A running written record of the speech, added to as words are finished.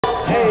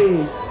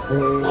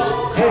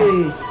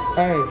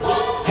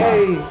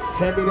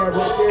Hand me that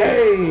right there.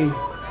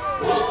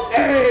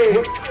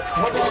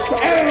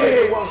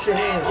 Hey, wash your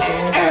hands,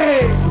 man.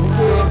 Hey,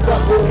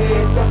 couple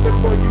hands, nothing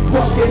for you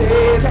fucking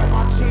heads. Got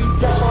my cheese,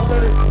 got my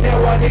money,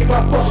 now I need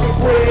my fucking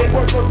bread.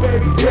 Work a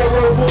baby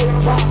zero,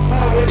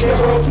 high and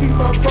narrow. Keep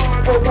my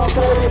mind on my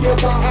body, get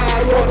my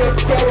eye on the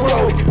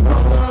sparrow.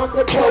 I'm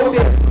the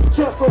coldest,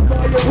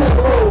 justify your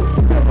hero.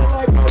 Feeling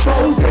like my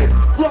Moses,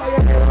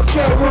 flying in a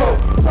sparrow.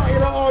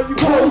 Tired of all you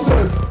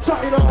posers,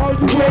 tired of all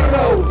you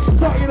weirdos,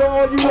 tired of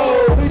all you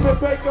hoes. Leaving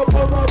makeup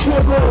on my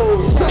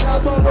pillows. Shout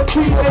out on the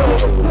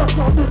females, look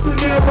on the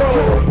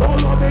scenario. All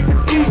my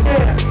niggas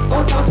eating,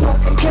 I'm not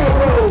talking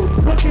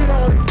carrots. Look at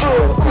all these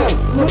hoes,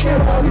 look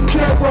at all these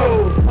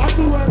zeros. I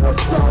do have a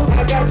show,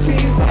 I got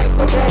cheese like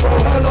Sombrero.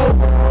 Hello,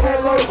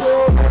 hello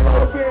world,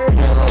 hello fans,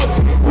 hello.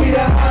 We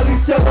the highly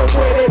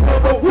celebrated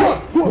number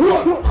one.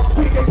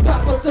 We can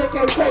stop us, they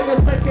can fade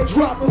us, they can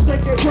drop us, they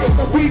can break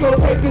us. We gon'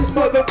 break this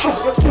mother up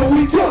until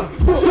we done.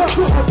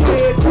 I'm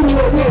playing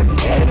cooler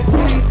with and the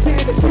green,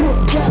 and the true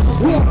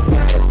rappers will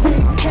balance me.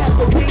 Half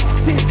the week,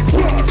 6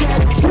 years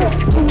at a trip.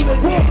 Cooler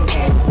with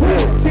and the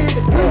real, and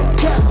the true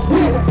rappers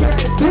will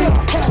balance me.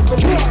 Half the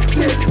week,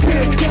 6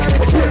 years at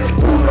a trip.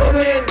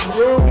 Cooler in,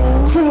 cooler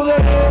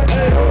in,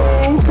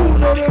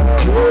 cooler in,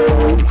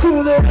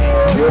 cooler in,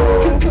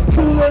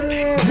 cooler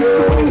in,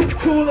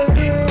 cooler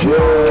in,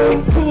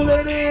 cooler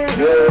in.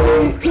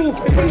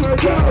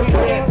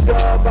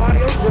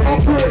 I'm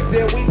good,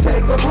 then we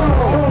take them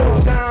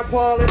home. John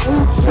Paul and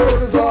Oops,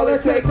 sure is all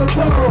it takes us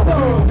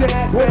home.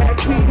 That rag,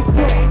 keep the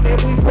game,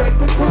 and we break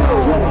the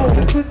code.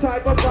 It's the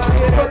type of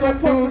fire that the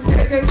dudes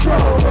can't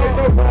control.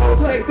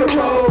 Take the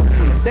road.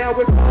 Now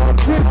it's all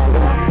drip.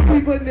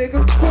 People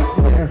niggas quick.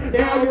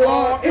 Now you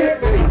all it.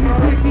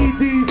 Ricky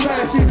D's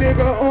flashy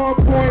nigga on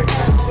point.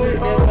 Actually,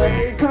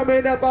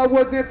 coming up, I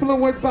was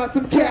influenced by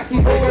some khaki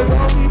niggas.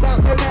 Only about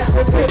the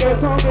natural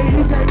niggas. Only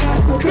you can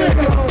natural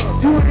niggas.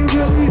 You ain't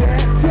really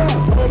that tough.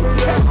 Only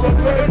that's the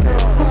nigga.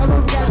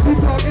 Problems got you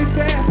talking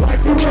fast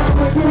like you rap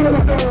with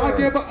Twister. I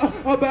give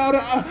about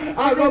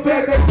I go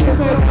back that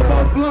sister. I'm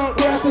a blunt,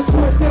 grab the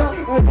twister.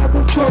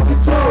 Another stroke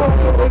control.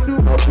 A new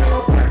hotel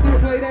back to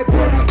play that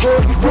pretty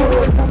boogie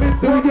boy. Coming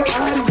through your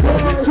eyes.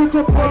 Switch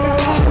up on your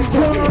eyes.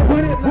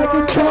 Put it like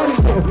it's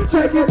cardio.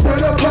 Shake it to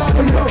the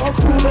body. I'm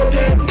cooler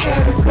than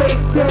every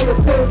face. Tell the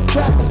thing,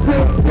 trap the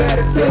spin.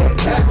 Better say,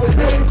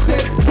 acquisition,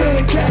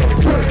 16, catch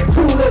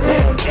cooler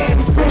than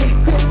any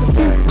face.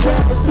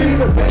 Trap the speed,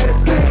 better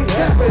say,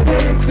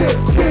 acquisition,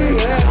 16,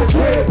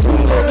 acquisition,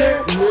 cooler than,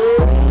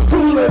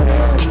 cooler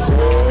than,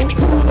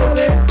 cooler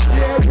than,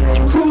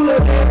 cooler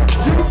than,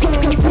 you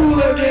come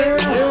cooler than,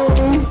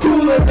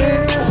 cooler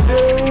than,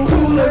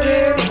 cooler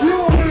than, you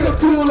ain't a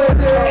cooler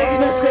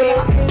than. Let's say I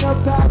ain't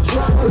about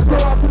drama, so I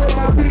play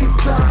my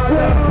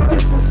B-side.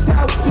 This is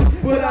South,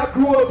 but I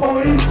grew up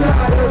on East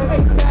Side.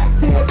 Ain't back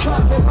to the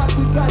top, and like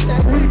we got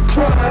that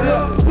refried.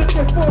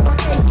 Looking for an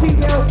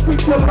ATL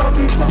feature on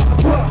me,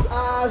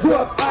 eyes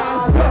up,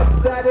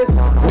 that is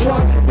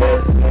what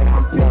this.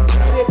 I'm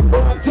big-headed,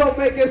 but don't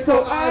make it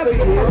so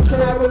obvious. I'm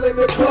traveling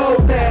the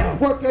globe now,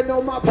 working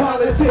on my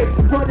politics,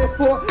 running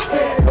for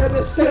head of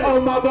the state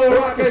on my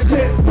Baraka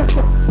shit.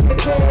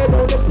 Head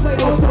on the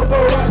plate on some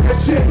Baraka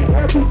shit.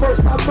 Every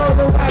verse I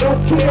murder, I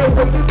don't care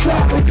what the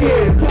topic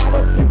is. Got a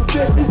few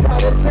business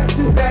out of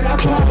Texas that I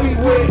probably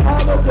win.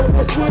 All of them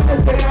is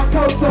winners, and I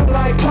coach them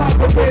like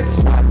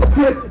Popovich. Not the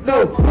Chris,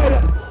 no,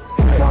 quitter.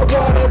 My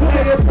water,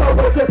 say it's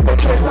over just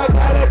because I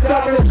got a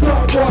diamond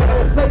strong water.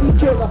 Lady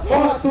killer,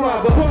 heart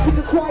throbber. She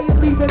can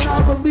quietly, then I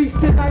release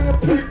and I am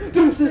peace.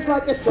 Deuces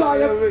like a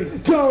sire.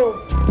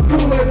 Go.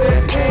 Cooler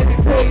than Andy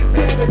Page,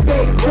 damn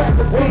days.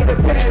 Rappers be the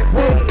best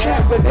way.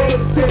 Half a day,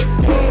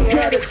 16.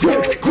 Got a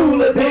trick.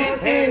 Cooler than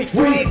Andy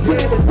Page,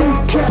 damn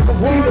days. Rappers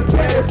be the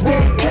best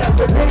way. Half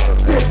a day,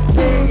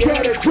 16.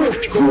 Got a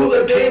trick.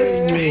 Cooler than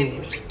me.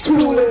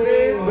 Cooler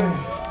than me.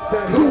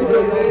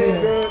 Cooler than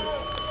me.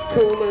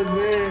 Cooler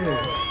than.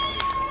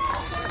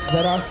 Is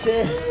that our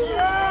shit?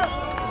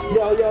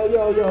 Yo,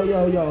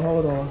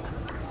 hold on.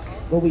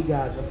 What we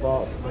got in the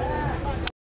vaults, man?